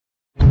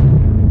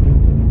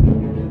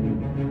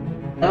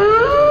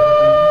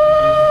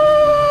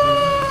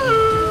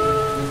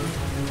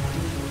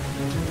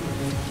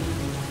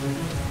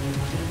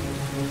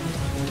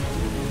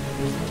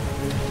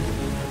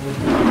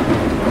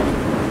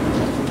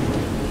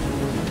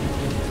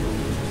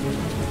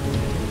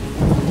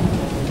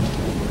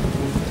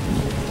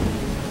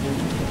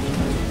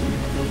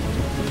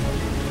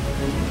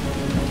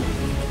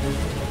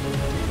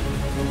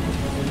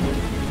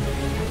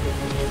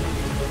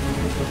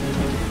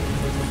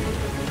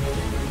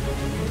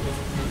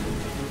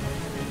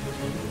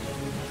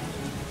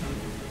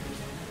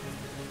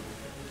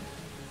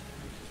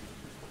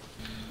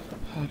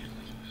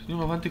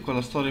Andiamo avanti con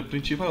la storia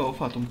principale. Ho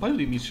fatto un paio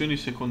di missioni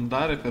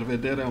secondarie per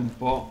vedere un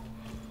po'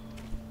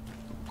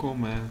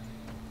 com'è.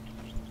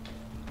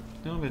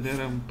 Andiamo a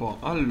vedere un po'.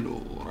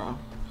 Allora,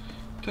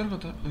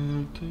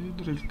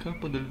 Teodoro il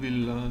capo del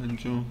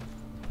villaggio.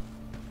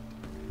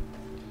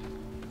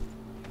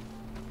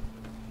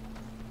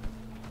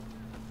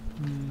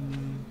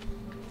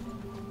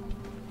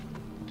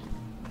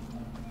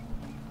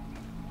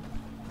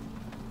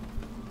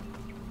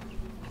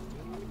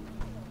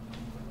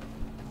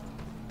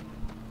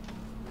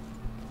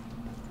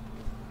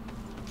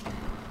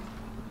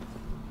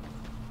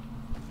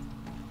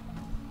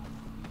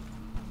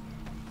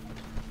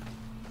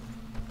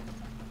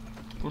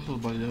 Forse ho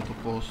sbagliato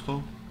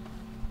posto.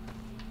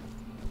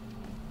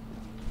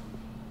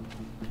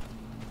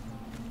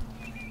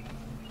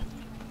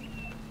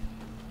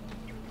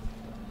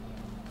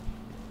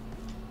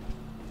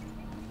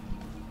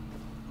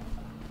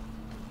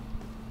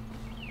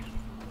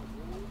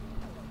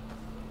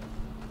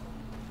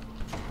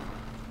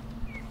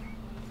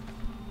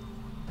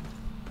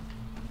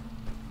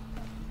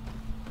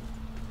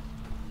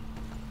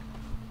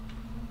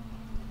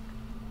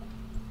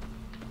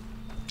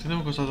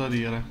 Vediamo cosa ha da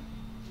dire.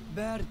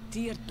 Bird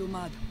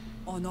Tirtumad,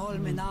 on all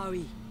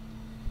Menawi.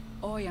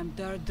 I am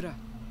Deirdre,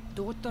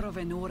 daughter of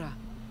Enora,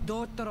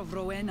 daughter of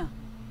Rowena,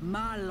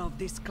 Mal of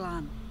this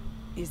clan.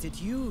 Is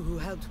it you who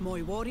helped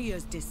my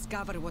warriors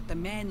discover what the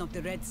men of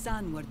the Red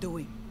Sun were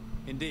doing?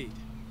 Indeed.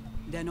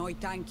 Then I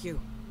thank you.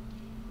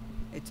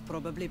 It's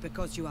probably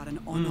because you are an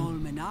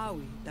Onol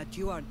Menawi that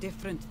you are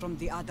different from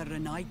the other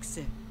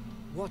Renaigse.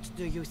 What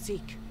do you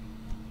seek?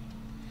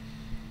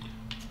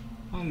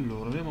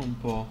 Allora, vediamo un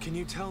po'. Can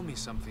you tell me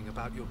something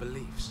about your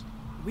beliefs?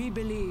 We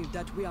believe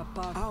that we are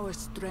part of our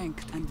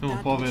strength and Andiamo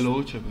un po'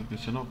 veloce perché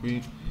sennò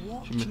qui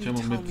ci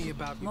mettiamo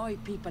mezzo. My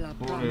people are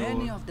proud.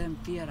 Many of them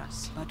fear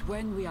us, but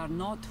when we are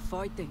not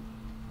fighting,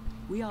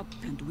 we are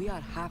and we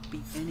are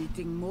happy.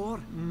 Anything more?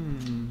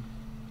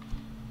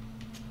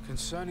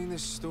 Concerning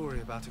this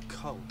story about a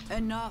cult.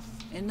 Enough,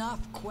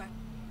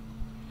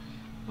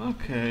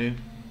 Ok.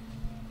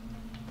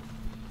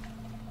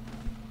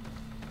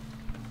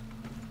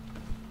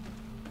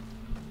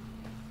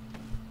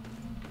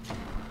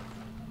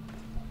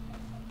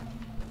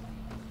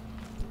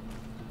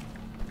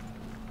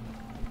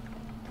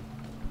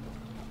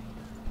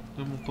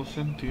 Andiamo un po' a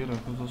sentire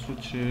cosa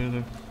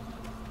succede.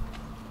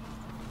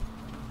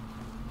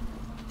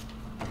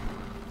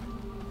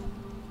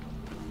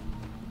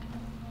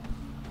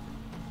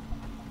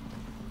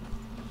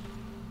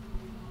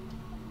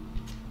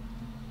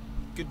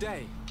 Good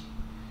day.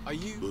 Are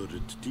you...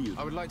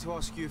 I would like to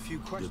ask you a few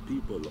questions. The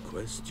people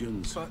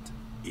questions. But...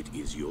 It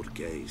is your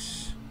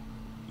case.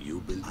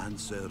 You will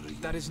answer.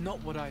 That is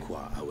not what I...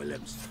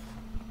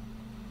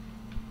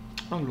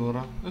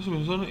 Allora, adesso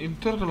bisogna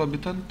interroga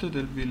l'abitante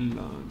del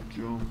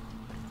villaggio.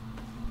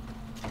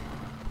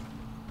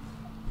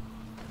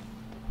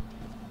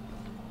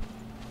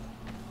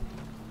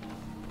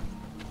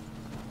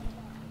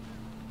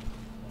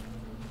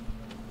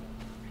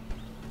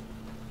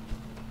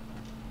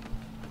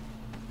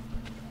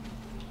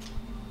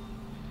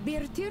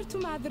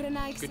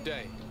 Good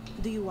day.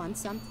 Do you want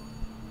something?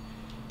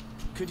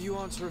 Could you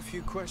answer a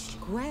few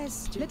questions?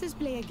 Question. Let us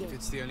play a game. If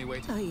it's the only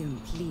way to... I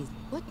am pleased.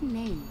 What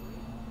name?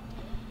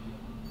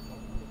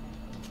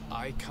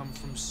 I come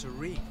from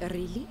Serene.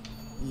 Really?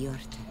 Your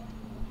turn.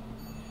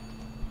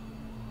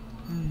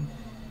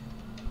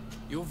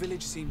 Your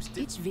village seems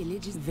Each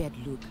village is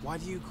Vedluk. Why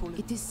do you call it?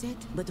 It is said,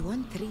 but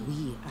one tree.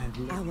 We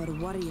are our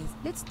warriors.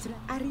 Let's try.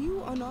 Are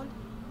you on all?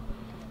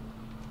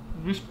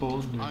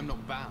 Rispondi. I'm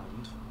not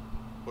bound.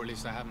 Or at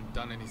least I haven't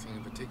done anything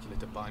in particular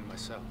to bind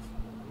myself.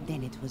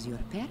 Then it was your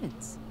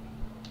parents.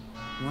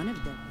 One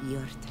of them,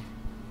 your turn.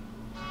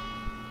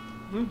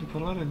 Noi di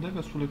parlare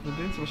indaga sulle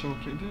credenze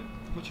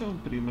facciamo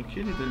prima,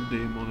 chiedi del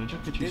demone,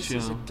 già che ci This is a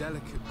siamo.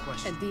 delicate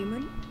question. A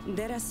demon?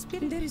 There are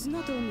spirits. There is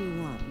not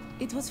only one.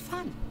 It was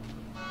fun.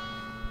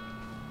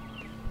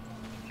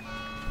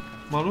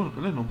 Ma allora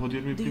lei non può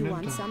dirmi Do più you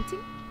niente? want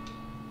something?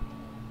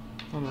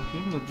 Allora,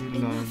 chiamiamo il Enough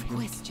villaggio.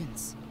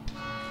 questions.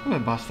 Come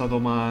basta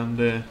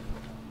domande?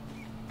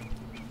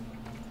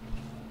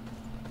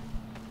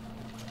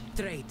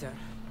 Traitor.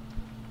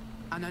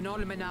 An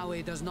Onol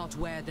Menawi does not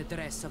wear the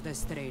dress of the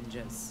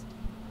strangers.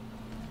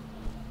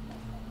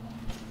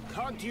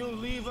 Can't you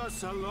leave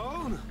us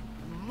alone?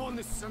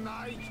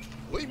 Monisanai?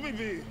 Leave me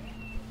be.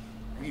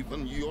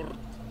 Even your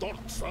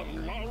thoughts are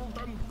loud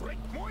and break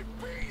my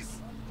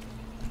peace.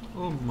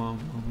 Oh mamma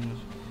mia.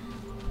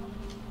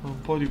 Ha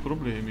un po' di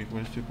problemi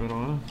questi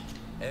però,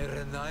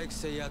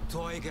 Ernaikseja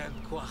toigen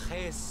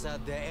quachesa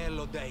de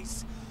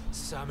elodeis,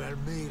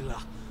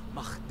 samermila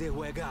machde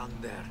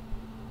wegander.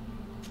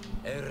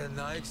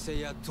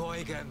 Ernaikseja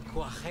toigen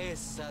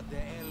quachesa de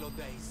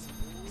elodeis,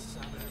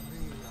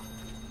 samermila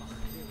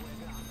machde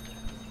wegander.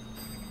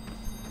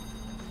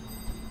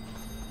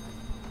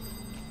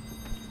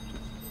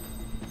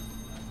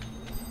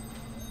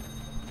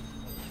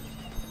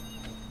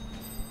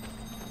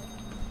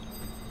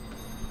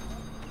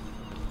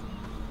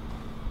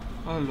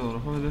 Allora,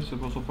 fammi vedere se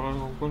posso parlare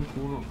con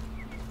qualcuno.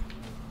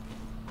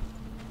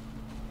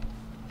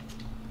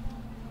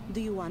 Do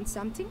you want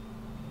something?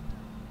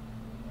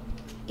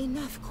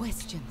 Enough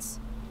questions.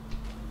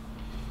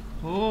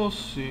 Oh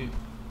sì.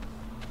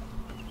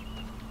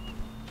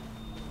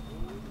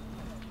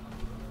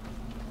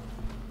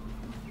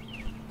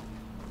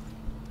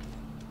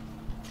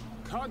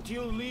 Can't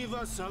you leave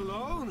us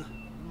alone?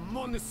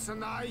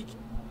 Monsanai.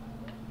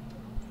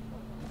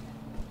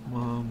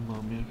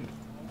 Mamma mia che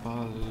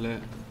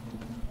palle.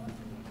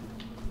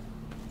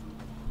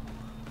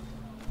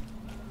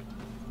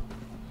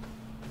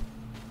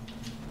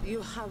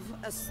 You have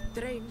a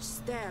strange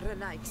stare,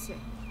 Nike.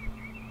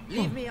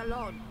 Leave me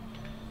alone.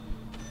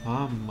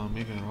 Mamma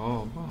mia che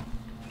roba.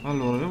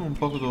 Allora, vediamo un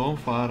po' cosa dobbiamo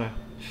fare.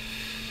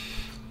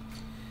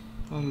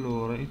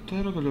 Allora,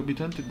 interroga gli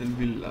abitanti del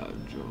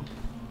villaggio.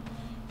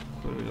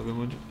 Quello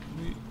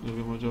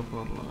l'abbiamo già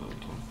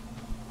parlato.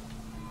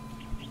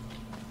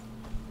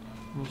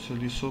 Non se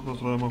lì sopra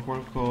troviamo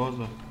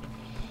qualcosa.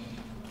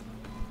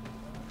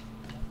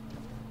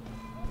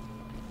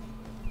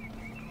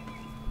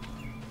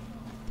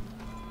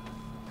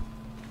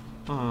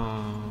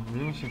 Ah,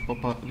 vediamo se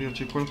può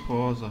dirci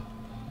qualcosa.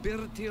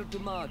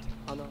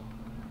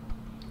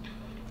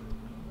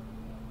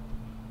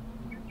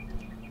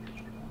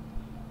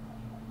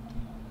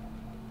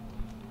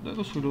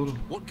 Dato su loro.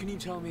 What can you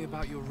tell me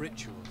about your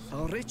rituals?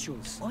 Our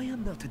rituals? I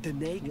am not a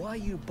Danake. Why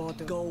you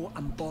bother? Go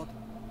and bother.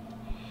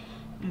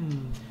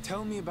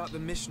 Tell me about the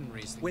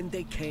missionaries. When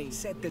they came,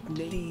 said that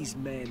these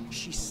men,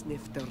 she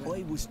sniffed her.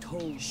 I was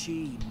told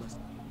she must.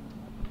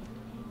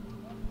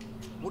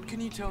 What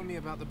can you tell me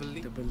about the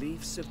The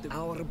beliefs of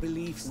our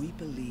beliefs. We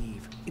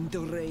believe in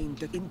the rain,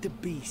 in the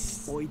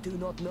beasts. I do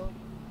not know.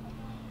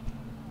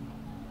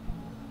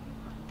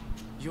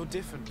 You're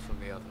different from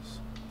the others.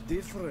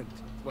 Different.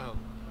 Well,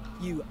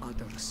 You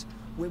others.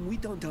 When we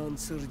don't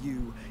answer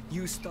you,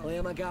 you start. I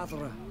am a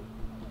gatherer.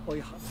 I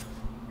have.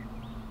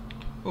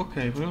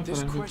 Ok, proviamo a this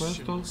fare anche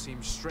question questo.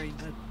 seems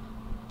strange.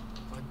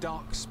 A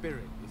dark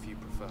spirit, if you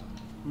prefer.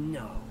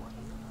 No.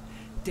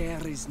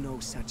 There is no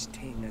such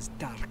thing as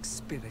dark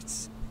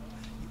spirits.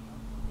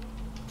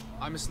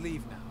 I must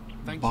leave now.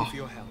 Thank Bah. you for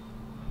your help.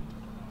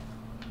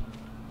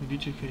 Mi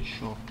dice che è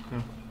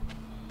shock.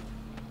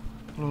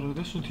 Allora,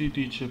 adesso ti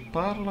dice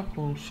parla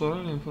con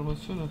sorella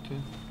informazioni a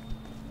te.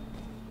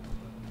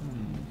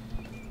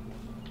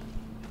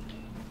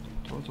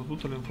 Ho trovato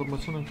tutte le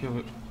informazioni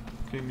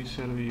che mi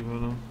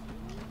servivano.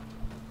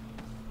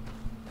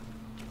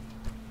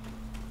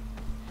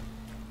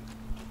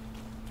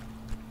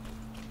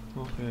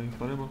 Ok,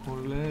 faremo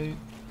con lei.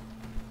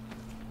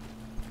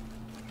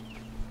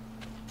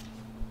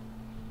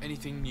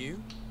 Anything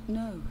new?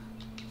 No.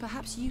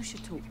 Perhaps you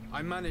should talk.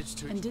 I managed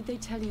to. And did they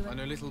tell you? I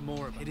know little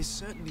more about. It is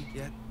certainly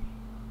yet.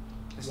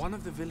 One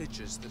of the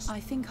villagers that's. I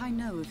think I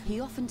know of.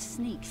 He often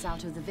sneaks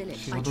out of the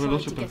village. Sì, I vado tried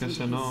veloce to get perché into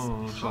sennò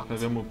non his ce la hut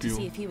caviamo to più.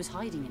 see if he was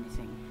hiding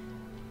anything.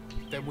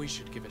 Then we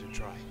should give it a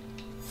try.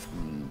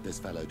 This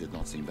fellow did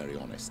not seem very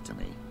honest to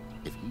me.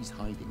 If he's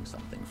hiding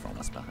something from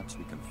us, perhaps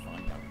we can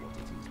find out what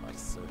it is by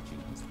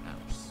searching his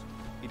house.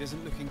 He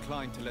doesn't look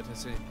inclined to let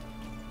us in.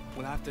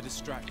 We'll have to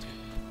distract him.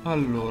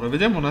 Allora,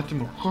 vediamo un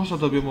attimo cosa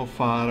dobbiamo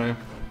fare.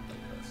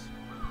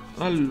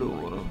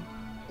 Allora,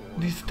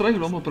 distrai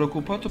l'uomo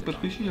preoccupato,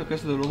 perquisisci la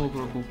casa dell'uomo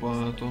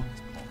preoccupato.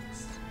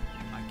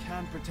 I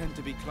can pretend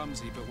to be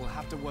clumsy, but we'll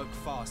have to work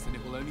fast, and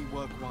it will only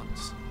work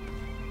once.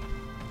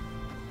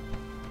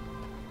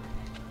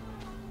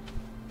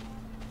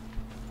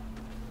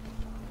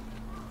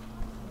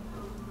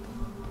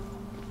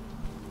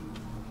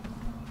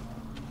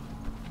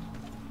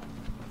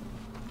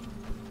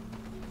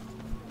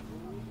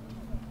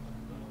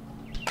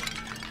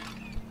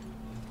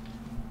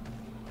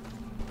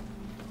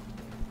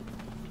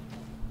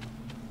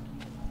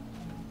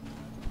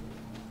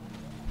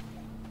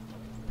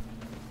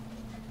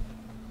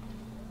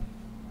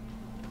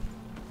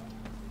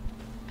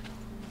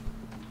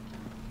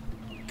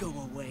 Go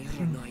away,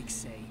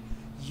 Renaigse.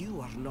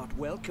 You are not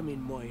welcome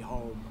in my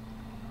home.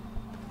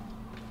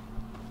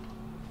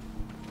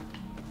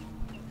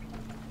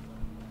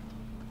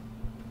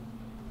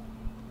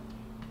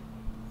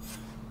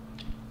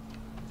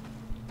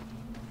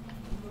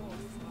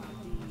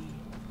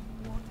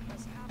 What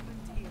has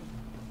happened here?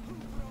 Who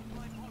broke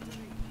my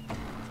pottery?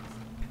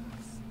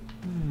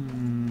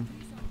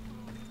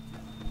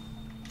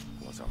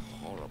 What a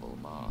horrible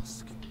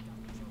mask.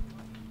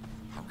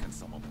 How can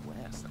someone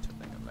wear such a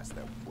thing unless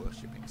they're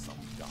worshipping some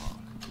dark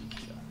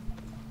creature?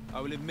 I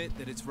will admit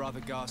that it's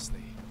rather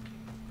ghastly,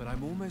 but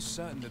I'm almost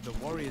certain that the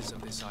warriors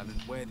of this island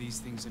wear these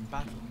things in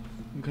battle.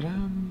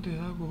 Grande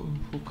ago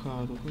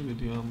infuocato, poi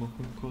vediamo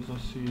che cosa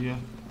sia.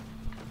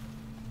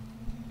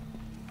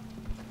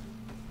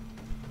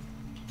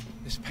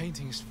 This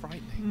painting is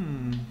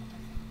frightening,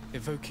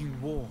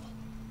 evoking war,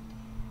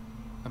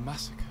 a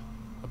massacre,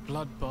 a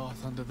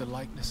bloodbath under the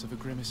likeness of a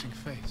grimacing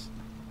face.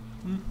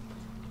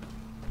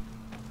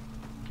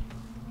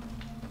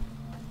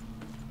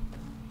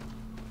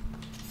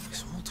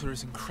 This altar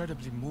is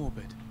incredibly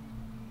morbid.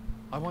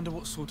 I wonder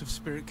what sort of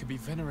spirit could be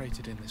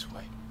venerated in this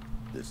way.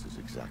 This is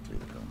exactly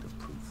the kind of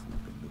proof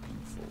we've been looking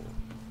for.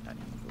 An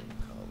evil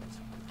cult,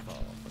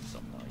 far from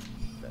some nice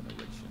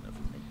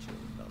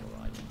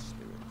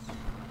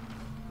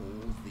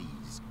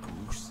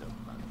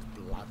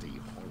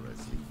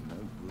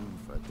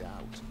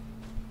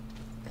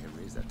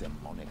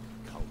demonic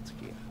cult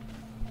here.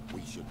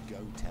 We should go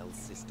tell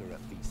Sister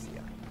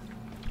Ephesia.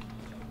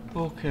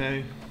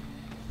 Ok.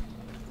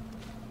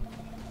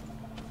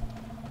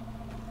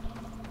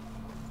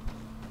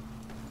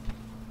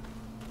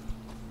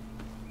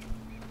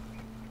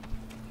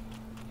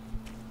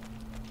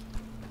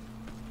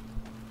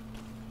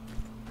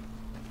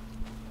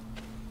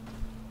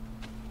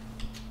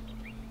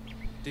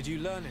 Did you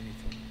learn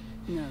anything?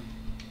 No.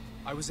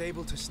 I was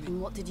able to sneak And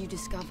what did you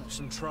discover?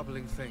 some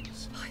troubling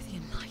things. By the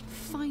night,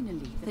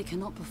 finally, they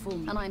cannot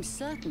perform. And I'm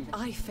certain that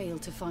I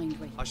failed to find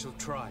way. I shall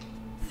try.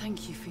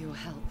 Thank you for your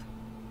help.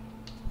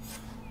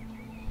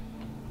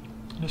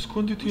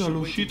 Nasconditi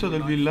all'uscita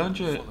del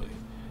villaggio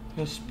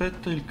e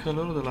aspetta il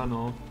calore della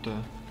notte.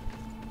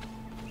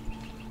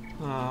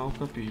 Ah, ho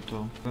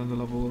capito. Grande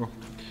lavoro.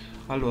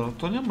 Allora,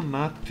 torniamo un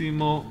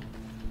attimo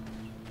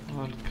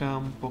al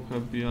campo che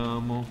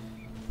abbiamo.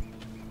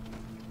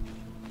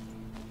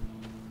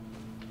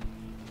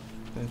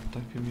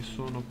 Aspetta che mi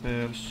sono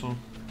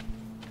perso.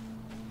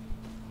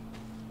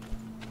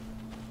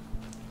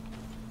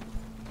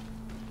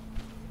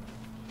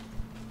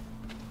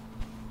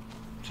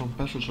 Sono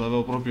perso, ce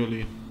l'avevo proprio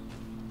lì.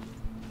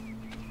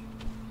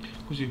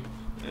 Così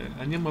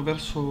andiamo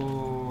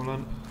verso la...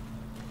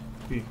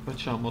 Qui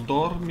facciamo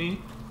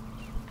dormi.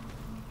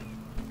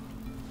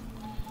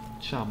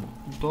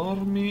 Facciamo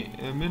dormi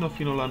almeno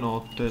fino alla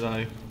notte,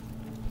 dai.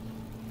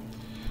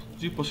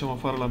 Così possiamo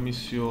fare la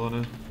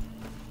missione.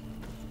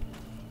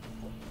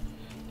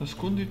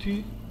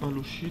 Nasconditi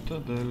all'uscita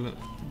del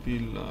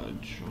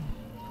villaggio.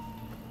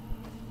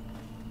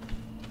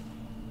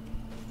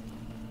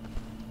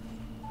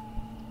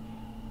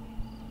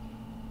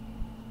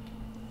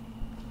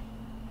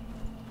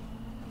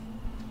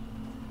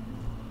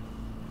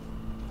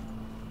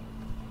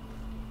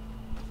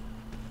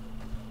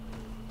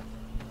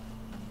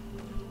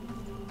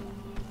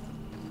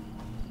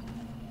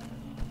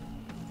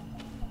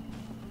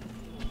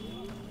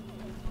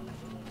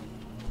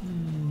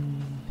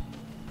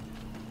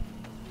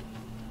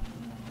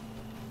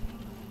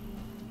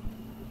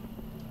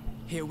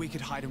 Here we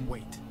could hide and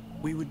wait.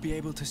 We would be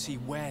able to see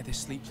where this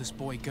sleepless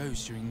boy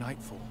goes during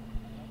nightfall.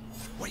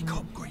 Wake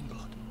up,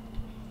 Greenblood.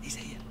 He's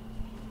here.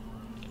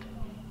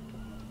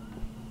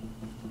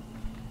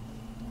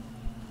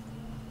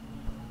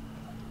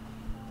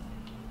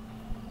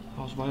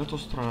 Ho sbagliato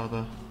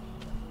strada.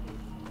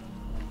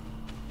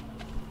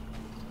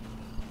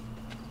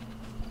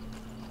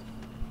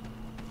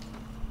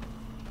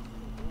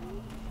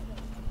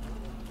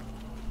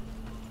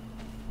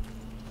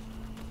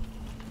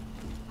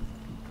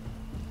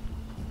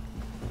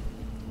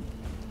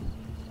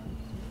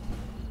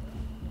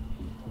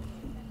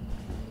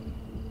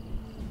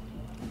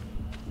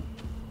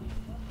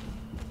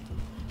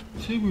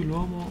 Segui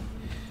l'uomo.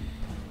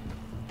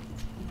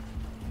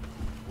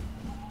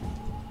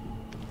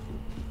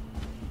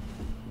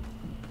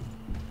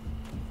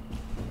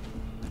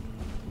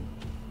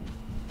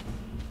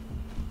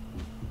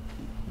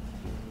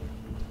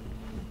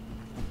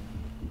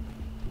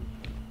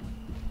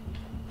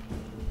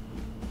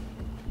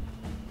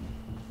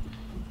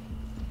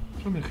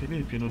 Il problema è che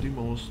lì è pieno di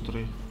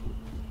mostri.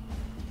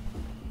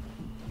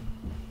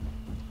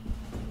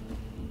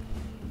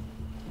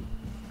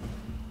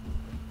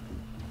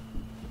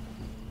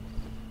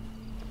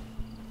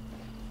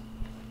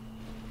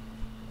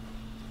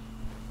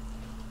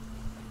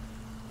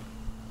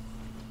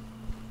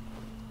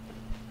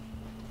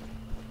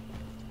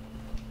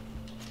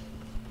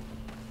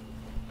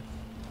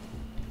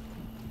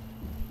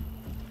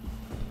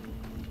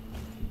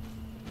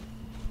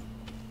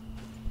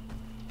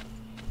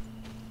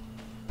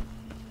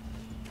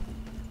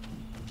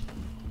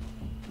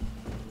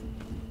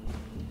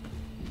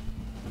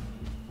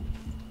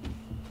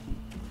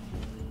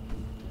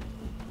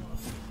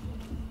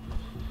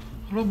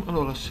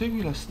 Allora,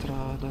 segui la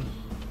strada.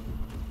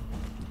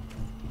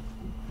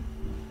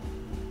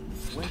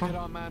 Where could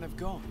our man have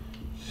gone?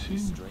 Sì.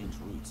 Strange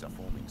roots are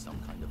forming some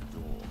kind of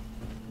door.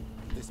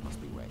 This must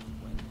be where he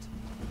went.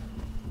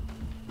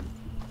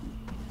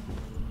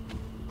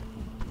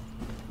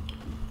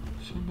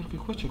 Sembra che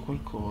qua c'è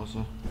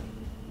qualcosa.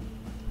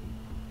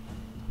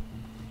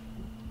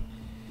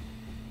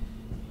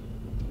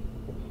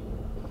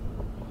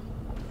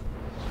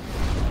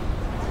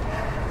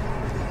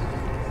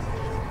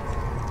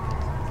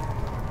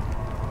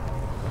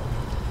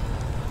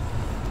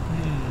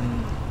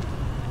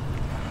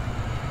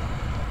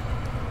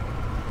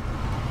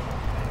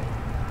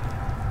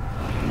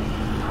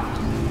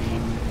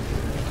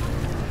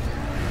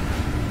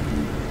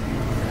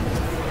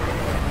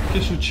 Che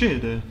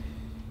succede?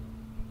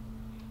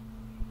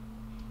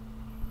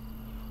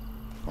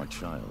 My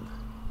child,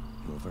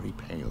 you're very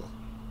pale.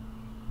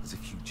 As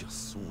if you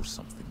just saw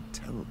something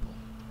terrible.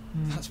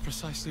 That's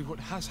precisely what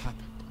has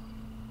happened.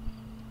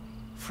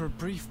 For a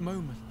brief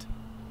moment,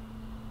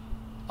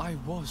 I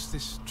was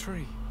this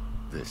tree.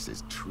 This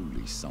is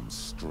truly some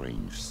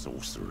strange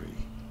sorcery.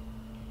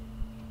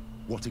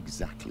 What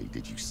exactly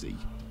did you see?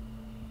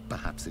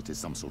 Perhaps it is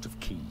some sort of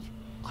key.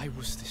 I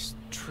was this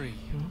tree,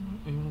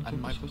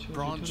 and my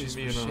branches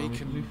were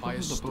shaken by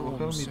a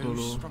storm so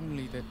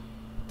strongly that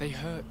they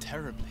hurt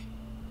terribly.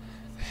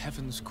 The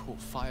heavens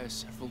caught fire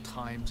several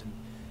times, and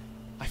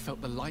I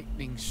felt the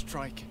lightning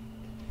strike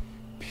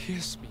and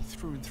pierce me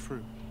through and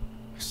through.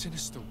 A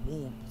sinister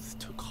warmth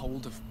took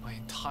hold of my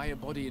entire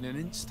body in an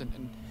instant,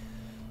 and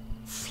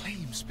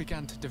flames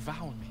began to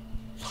devour me.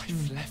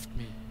 Life left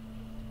me.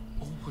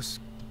 All was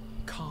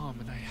calm,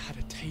 and I had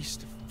a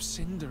taste of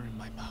cinder in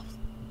my mouth.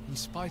 In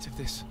spite of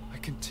this, I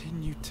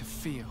continued to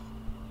feel.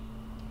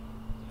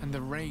 And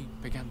the rain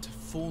began to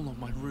fall on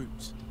my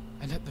roots.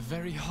 And at the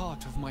very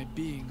heart of my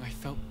being, I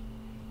felt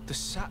the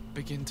sap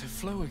begin to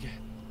flow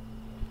again.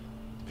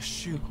 A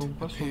shoot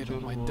appeared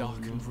on my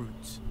darkened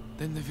roots.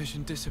 Then the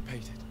vision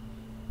dissipated.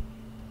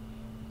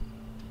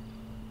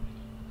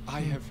 I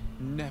have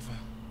never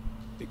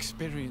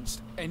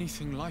experienced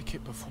anything like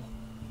it before.